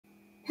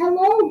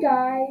Hello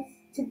guys!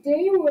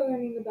 Today we're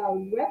learning about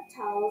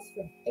reptiles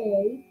from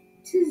A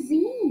to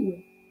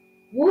Z.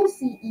 We'll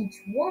see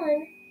each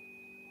one,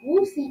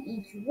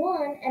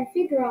 and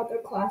figure out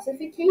their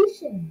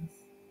classifications.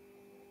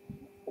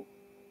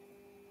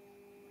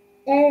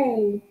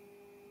 A.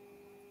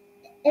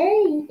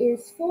 A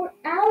is for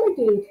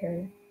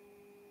alligator.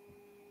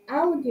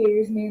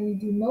 Alligators mainly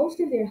do most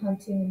of their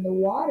hunting in the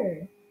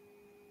water.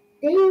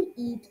 They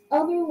eat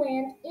other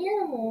land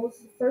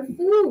animals for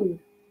food.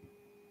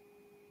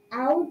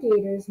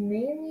 Alligators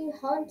mainly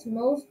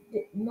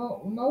mostly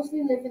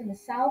live in the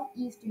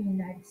southeastern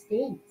United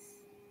States.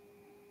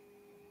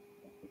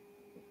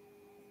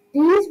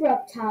 These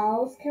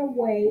reptiles can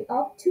weigh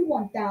up to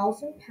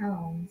 1,000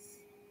 pounds.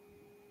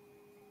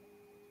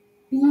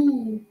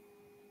 B.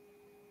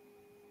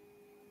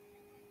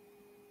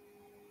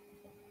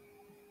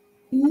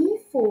 B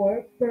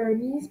for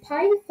Burmese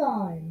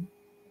python.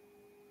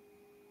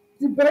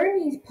 The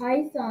Burmese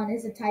python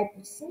is a type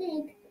of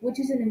snake which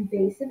is an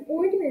invasive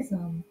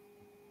organism.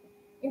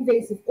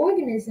 Invasive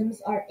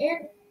organisms are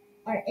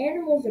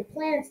animals or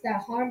plants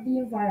that harm the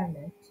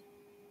environment.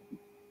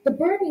 The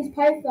Burmese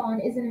python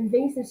is an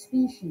invasive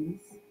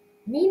species,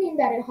 meaning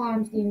that it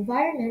harms the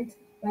environment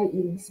by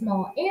eating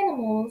small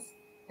animals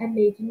and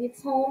making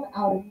its home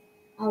out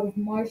of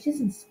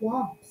marshes and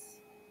swamps.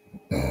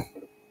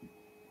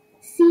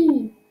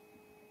 C.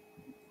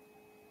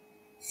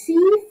 C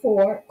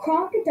for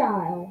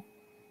crocodile.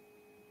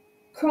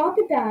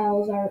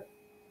 Crocodiles are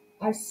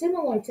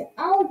similar to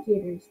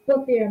alligators,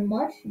 but they are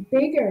much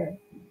bigger.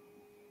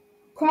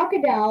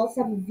 Crocodiles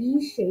have a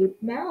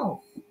V-shaped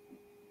mouth,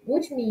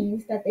 which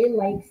means that they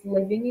like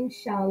living in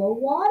shallow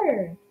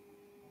water.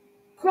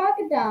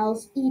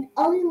 Crocodiles eat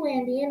other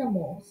land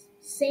animals,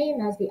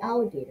 same as the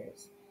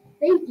alligators.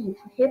 They eat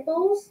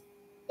hippos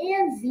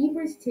and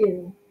zebras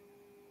too.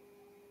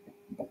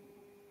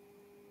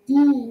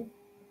 D.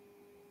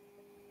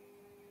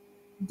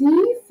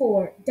 D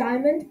for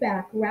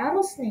diamondback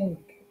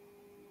rattlesnake.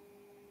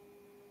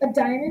 A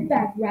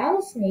diamondback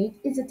rattlesnake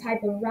is a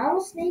type of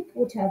rattlesnake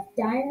which has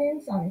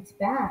diamonds on its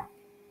back.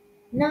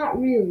 Not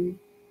really.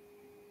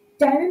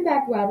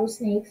 Diamondback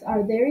rattlesnakes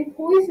are very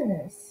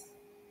poisonous.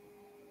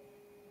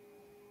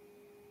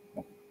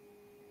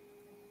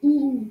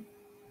 E.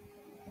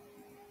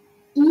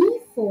 E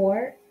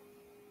for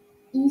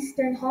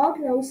eastern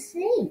hognose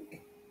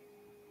snake.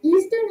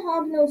 Eastern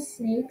hognose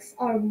snakes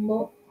are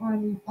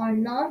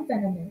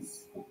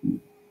non-venomous.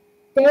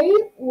 They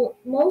will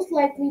most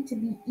likely to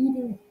be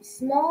eating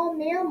small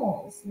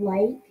mammals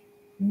like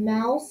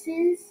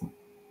mouses,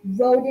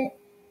 mice,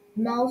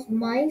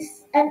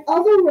 and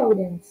other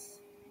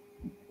rodents.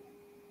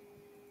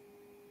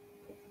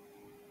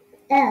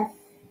 F.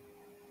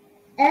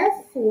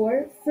 F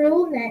for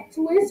frill-necked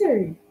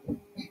lizard.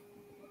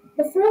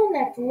 The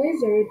frill-necked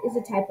lizard is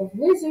a type of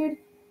lizard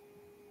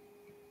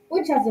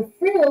which has a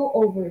frill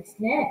over its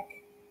neck.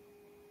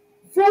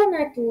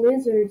 Frill-necked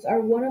lizards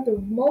are one of the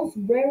most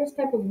rarest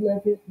type of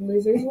lizards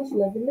which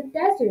live in the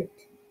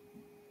desert.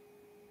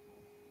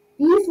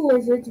 These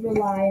lizards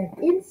rely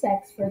on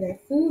insects for their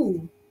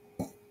food.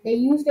 They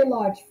use their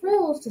large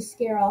frills to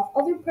scare off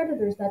other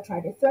predators that try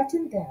to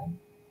threaten them.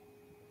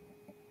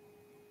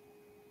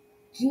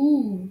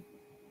 G.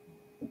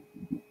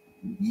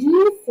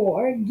 G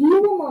for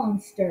Gila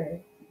monster.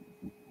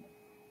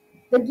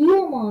 The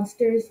Gila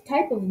monster is a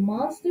type of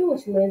monster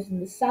which lives in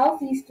the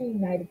southeastern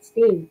United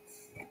States.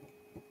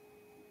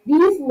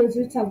 These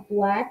lizards have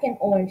black and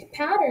orange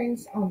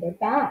patterns on their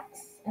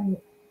backs and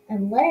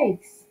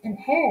legs and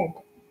head.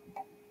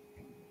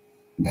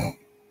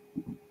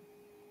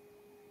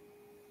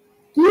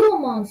 Gila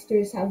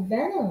monsters have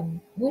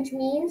venom, which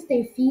means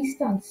they feast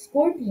on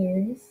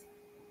scorpions,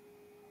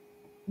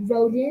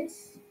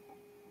 rodents,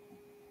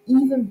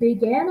 even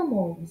big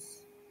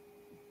animals.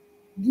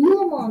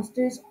 Gila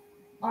monsters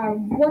are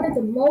one of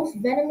the most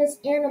venomous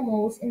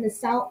animals in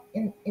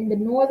the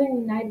northern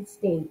United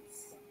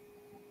States.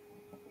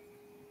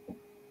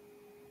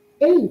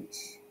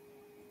 H.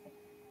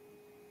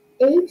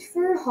 H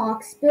for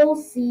hawksbill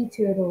sea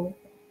turtle.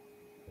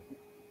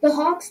 The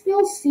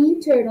hawksbill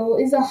sea turtle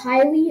is a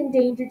highly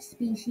endangered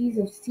species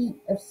of sea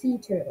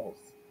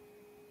turtles.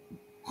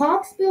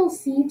 Hawksbill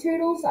sea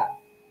turtles are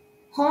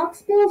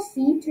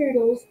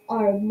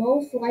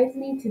most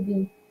likely to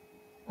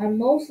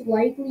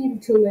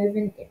live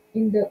in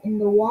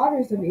the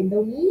waters of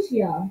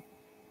Indonesia.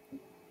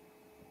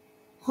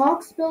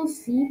 Hawksbill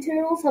sea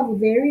turtles have a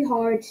very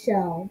hard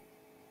shell,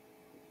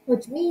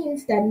 which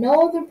means that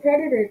no other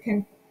predator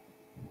can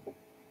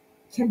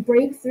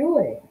break through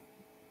it.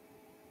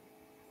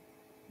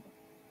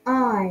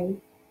 I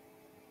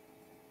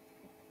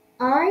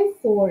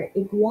for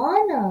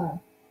iguana.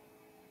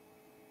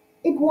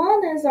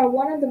 Iguanas are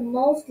one of the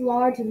most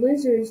large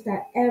lizards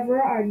that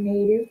ever are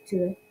native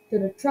to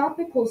the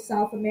tropical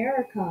South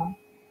America.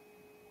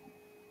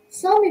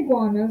 Some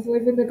iguanas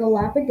live in the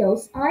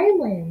Galapagos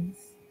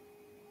Islands.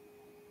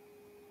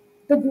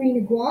 The green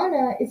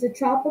iguana is a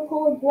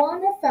tropical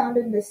iguana found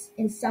in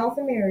South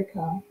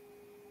America.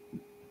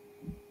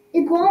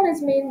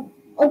 Iguanas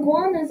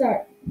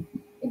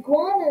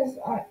Iguanas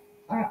are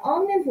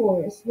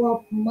omnivores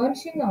while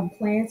munching on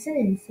plants and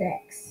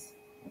insects.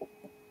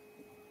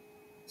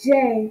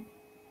 J.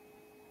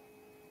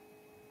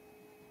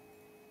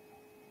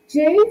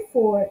 J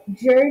for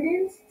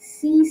Jordan's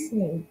sea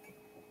snake.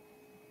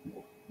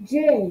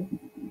 J.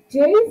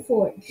 J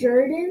for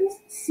Jordan's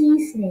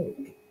sea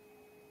snake.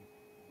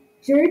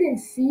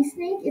 Jordan's sea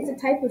snake is a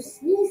type of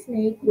sea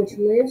snake which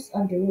lives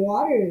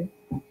underwater.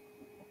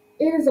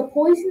 It is a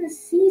poisonous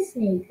sea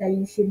snake that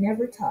you should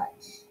never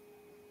touch.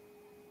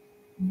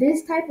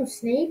 This type of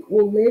snake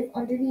will live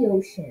under the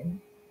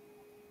ocean.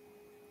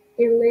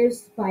 It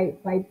lives by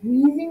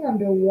breathing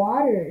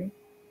underwater.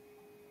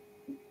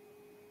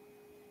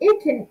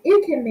 It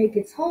can make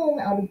its home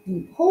out of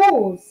deep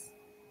holes.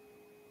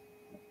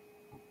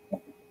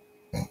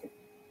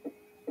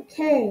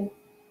 K.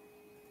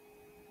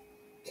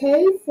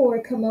 K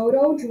for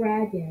Komodo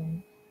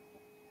dragon.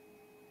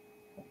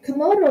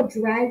 Komodo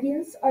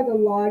dragons are the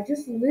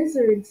largest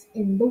lizards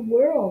in the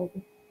world.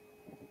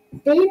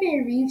 They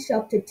may reach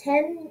up to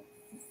 10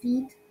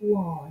 feet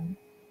long.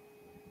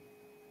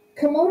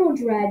 Komodo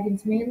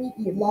dragons mainly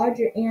eat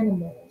larger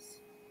animals.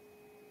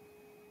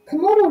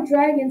 Komodo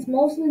dragons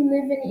mostly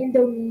live in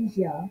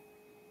Indonesia,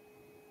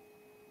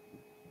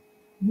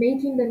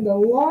 making them the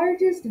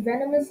largest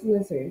venomous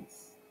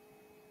lizards.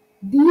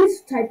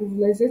 These type of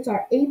lizards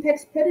are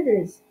apex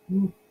predators,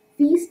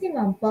 feasting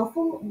on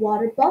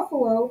water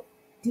buffalo,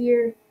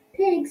 deer,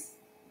 pigs,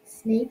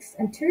 snakes,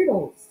 and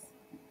turtles.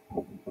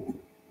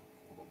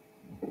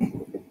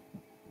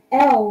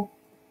 L.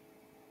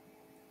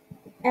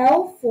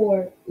 L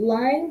for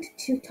lined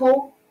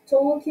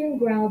Tolucan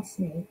ground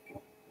snake.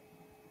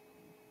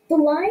 The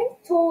lined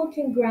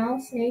Tolucan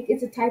ground snake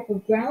is a type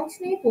of ground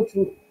snake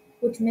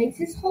which makes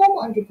its home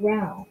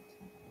underground.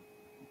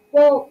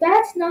 Well,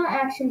 that's not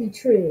actually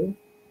true.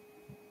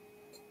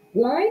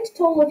 Lined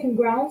Tolucan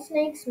ground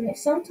snakes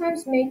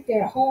sometimes make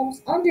their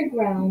homes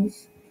underground,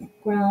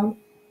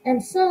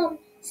 and some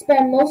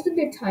spend most of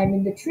their time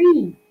in the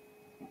tree.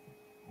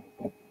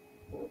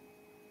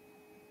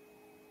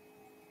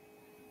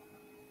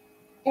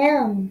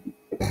 M.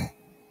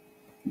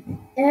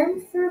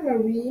 M for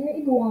marine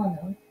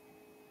iguana.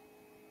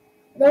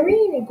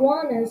 Marine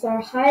iguanas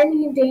are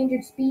highly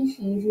endangered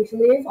species which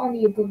live on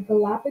the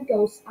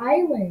Galapagos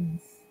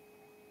Islands.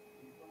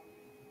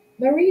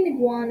 Marine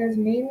iguanas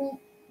mainly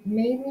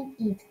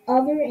eat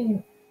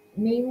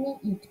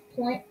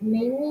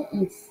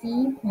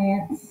sea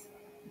plants.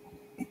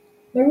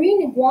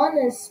 Marine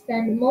iguanas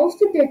spend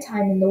most of their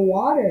time in the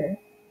water.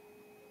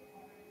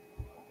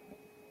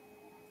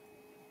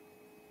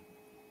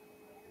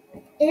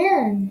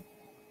 N.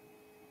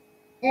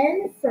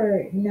 N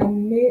for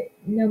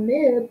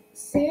Namib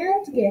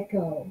sand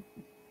gecko.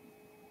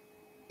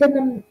 The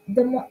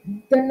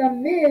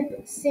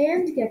Namib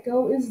sand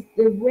gecko is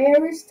the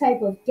rarest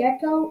type of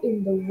gecko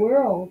in the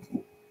world.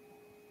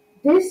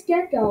 This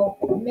gecko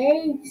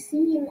may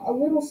seem a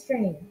little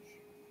strange.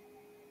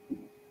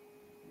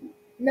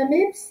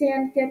 Namib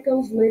sand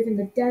geckos live in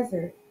the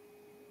desert.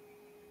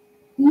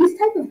 These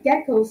type of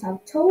geckos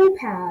have toe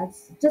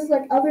pads, just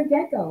like other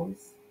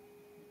geckos.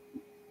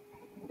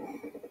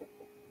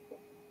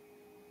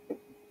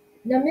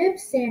 Namib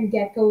sand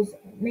geckos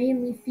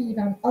mainly feed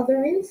on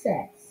other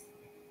insects.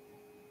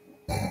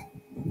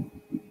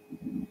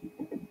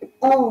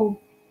 O.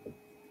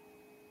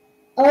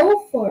 O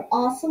for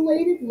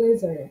ocellated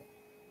lizard.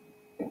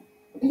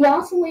 The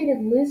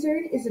ocellated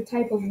lizard is a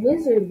type of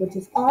lizard which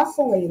is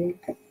ocellated.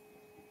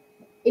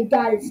 It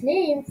got its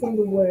name from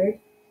the word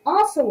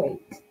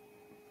oscillate,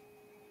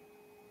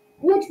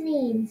 which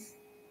means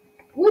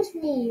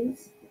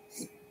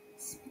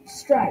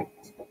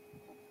striped.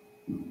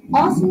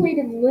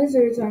 Ocellated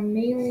lizards are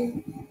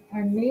mainly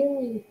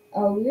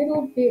a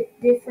little bit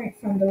different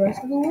from the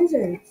rest of the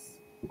lizards.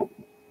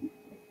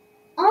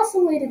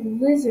 Ocellated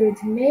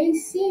lizards may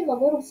seem a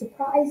little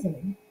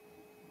surprising,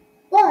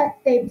 but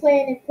they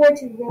play an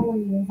important role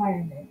in the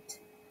environment.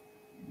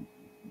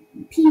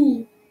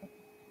 P.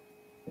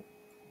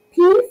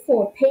 P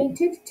for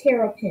painted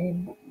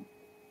terrapin.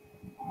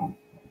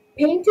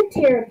 Painted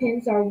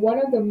terrapins are one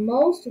of the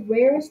most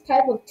rarest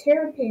type of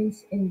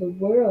terrapins in the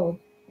world.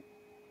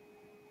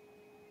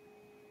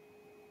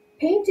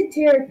 Painted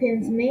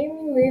terrapins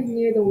mainly live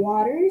near the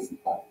waters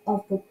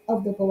of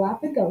the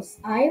Galapagos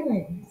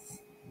Islands.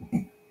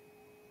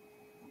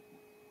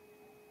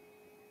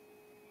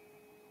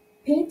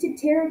 Painted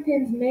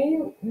terrapins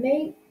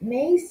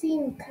may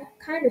seem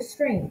kind of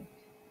strange.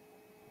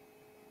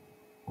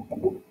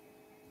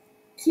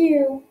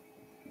 Q.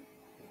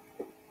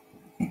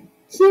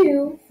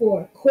 Q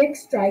for quick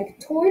strike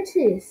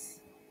tortoise.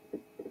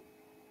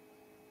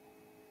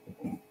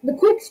 The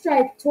quick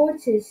strike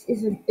tortoise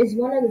is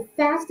one of the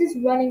fastest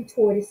running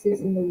tortoises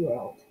in the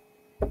world.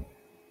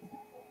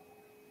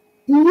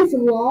 These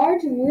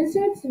large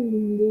lizards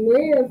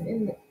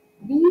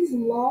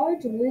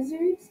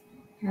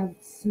have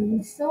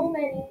so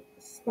many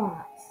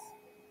spots.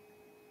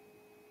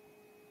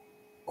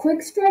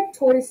 Quick strike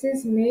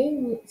tortoises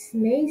may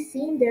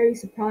seem very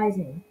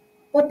surprising,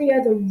 but they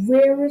are the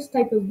rarest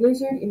type of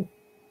lizard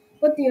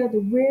but they are the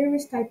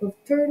rarest type of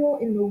turtle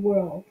in the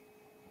world.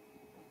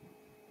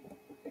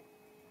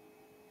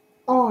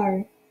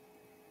 R.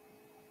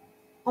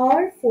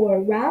 R for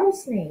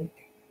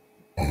rattlesnake.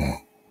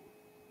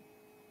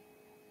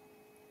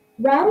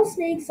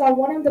 Rattlesnakes are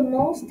one of the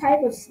most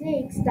type of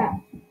snakes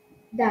that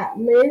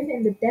live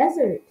in the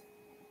desert.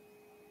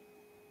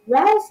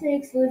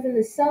 Rattlesnakes live in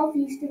the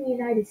southeastern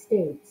United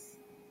States.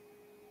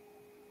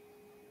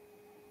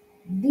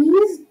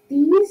 These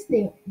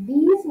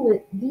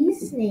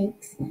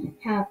snakes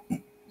have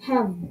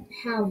have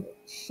have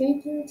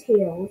shaking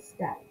tails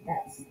that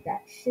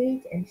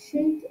shake and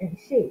shake and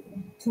shake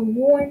to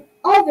warn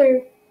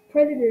other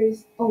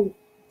predators to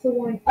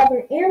warn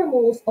other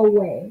animals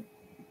away.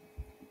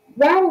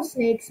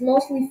 Rattlesnakes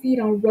mostly feed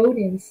on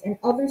rodents and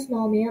other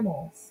small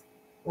mammals,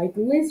 like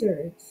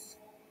lizards,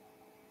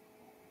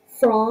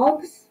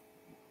 frogs,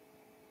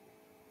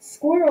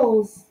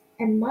 squirrels,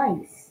 and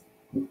mice.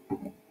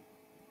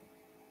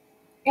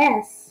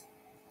 S.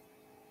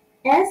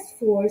 S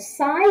for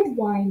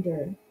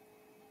sidewinder.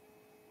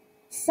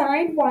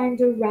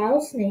 Sidewinder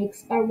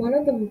rattlesnakes are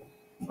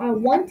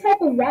one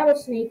type of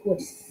rattlesnake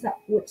which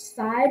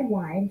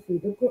sidewind through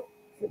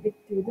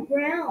the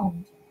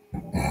ground.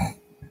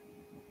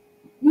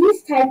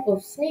 These type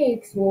of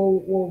snakes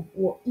will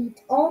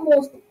eat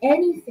almost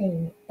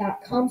anything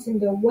that comes in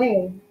their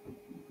way.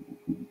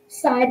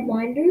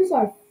 Sidewinders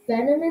are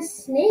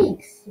venomous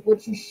snakes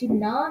which you should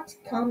not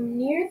come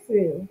near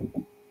through.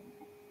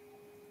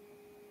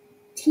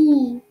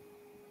 T.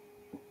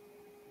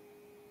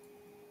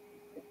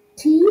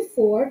 T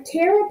for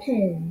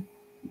terrapin.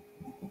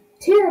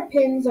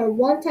 Terrapins are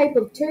one type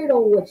of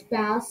turtle which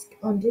bask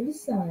under the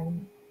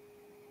sun.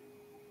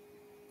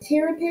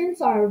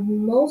 Terrapins are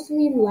most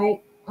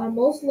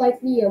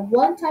likely a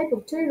one type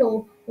of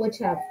turtle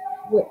which are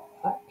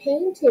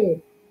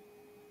painted.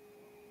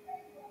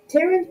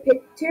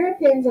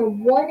 Terrapins are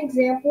one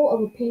example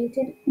of a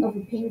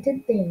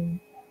painted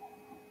thing.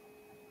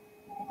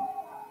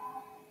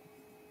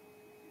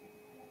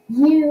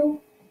 U.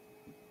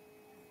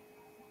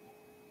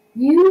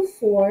 U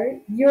for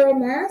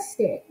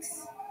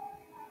Uromastyx.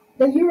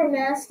 The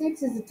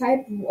Uromastyx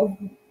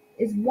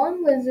is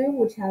one lizard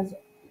which has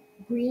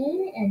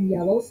green and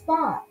yellow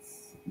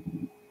spots.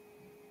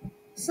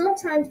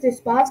 Sometimes the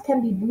spots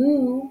can be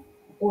blue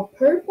or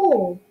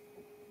purple.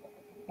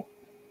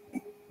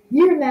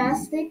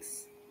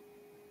 Uromastyx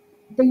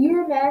The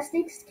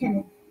Uromastyx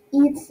can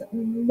eat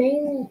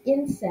mainly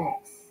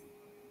insects,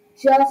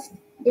 just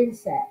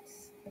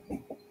insects.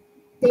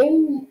 They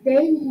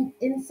eat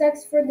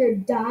insects for their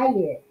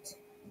diet.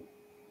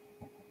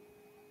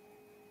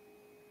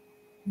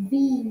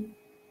 V.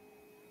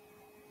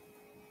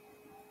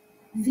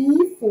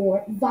 V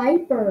for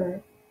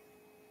viper.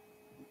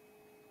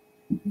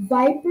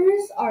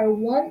 Vipers are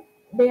one.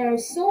 There are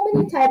so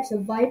many types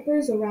of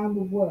vipers around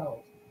the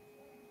world.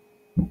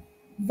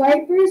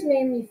 Vipers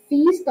mainly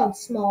feast on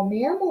small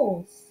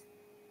mammals.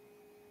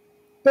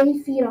 They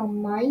feed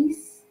on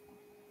mice,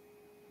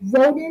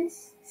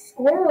 rodents,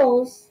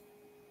 squirrels,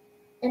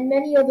 and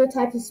many other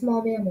types of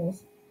small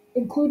mammals,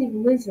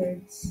 including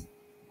lizards.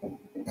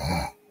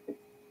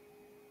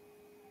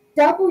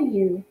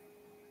 W.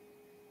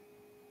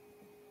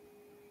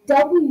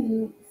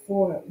 W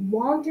for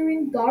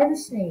wandering garter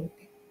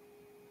snake.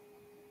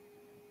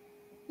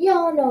 You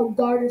all know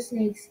garter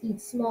snakes eat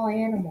small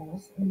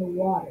animals in the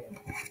water.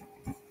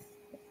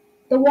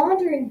 The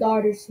wandering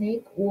garter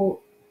snake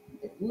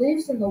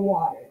lives in the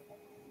water.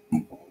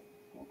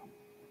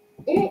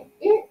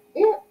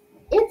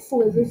 It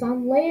slithers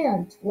on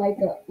land like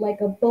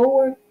a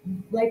boa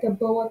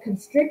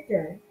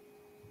constrictor.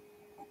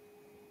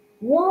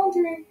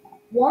 Wandering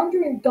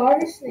wandering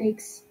garter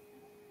snakes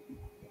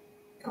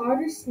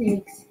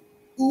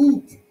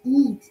eat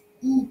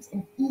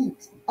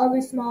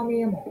other small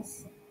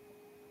mammals.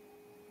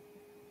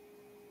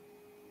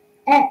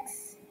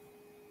 X.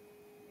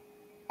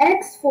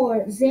 X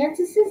for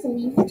Xanthus's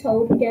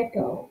leaf-toed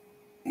gecko.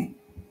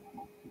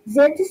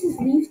 Xanthus's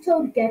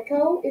leaf-toed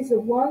gecko is a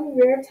one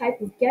rare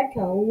type of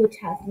gecko which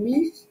has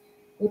leaves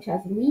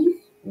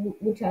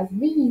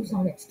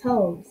on its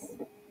toes.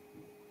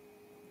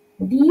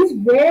 These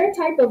rare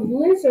type of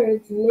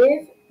lizards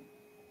live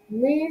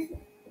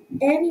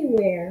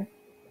anywhere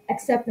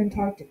except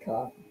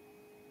Antarctica.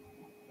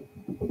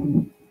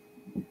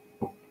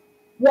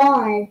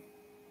 Y.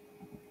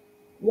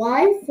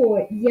 Y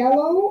for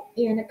yellow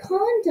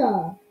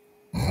anaconda.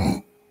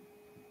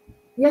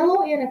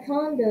 Yellow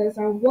anacondas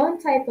are one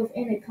type of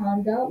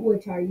anaconda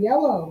which are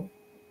yellow.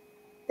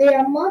 They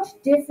are much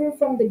different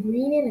from the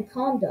green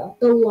anaconda,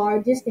 the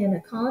largest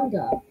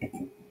anaconda.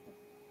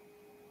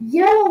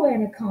 Yellow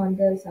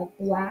anacondas have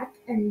black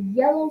and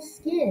yellow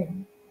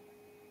skin.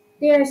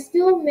 There are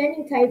still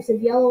many types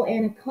of yellow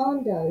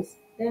anacondas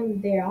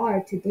than there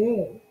are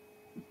today.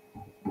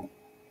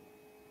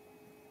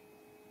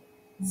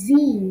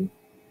 Z.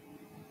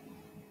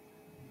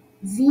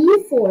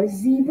 Z for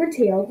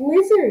zebra-tailed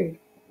lizard.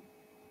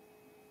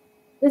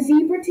 The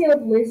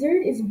zebra-tailed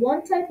lizard is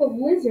one type of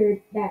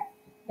lizard that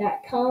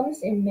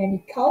comes in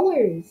many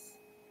colors.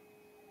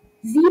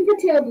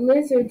 Zebra-tailed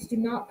lizards do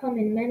not come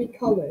in many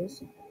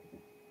colors.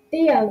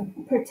 They have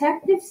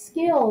protective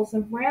scales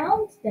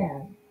around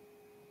them.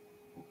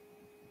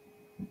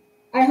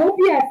 I hope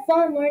you had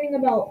fun learning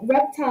about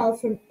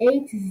reptiles from A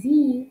to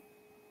Z.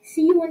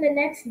 See you in the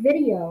next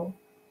video.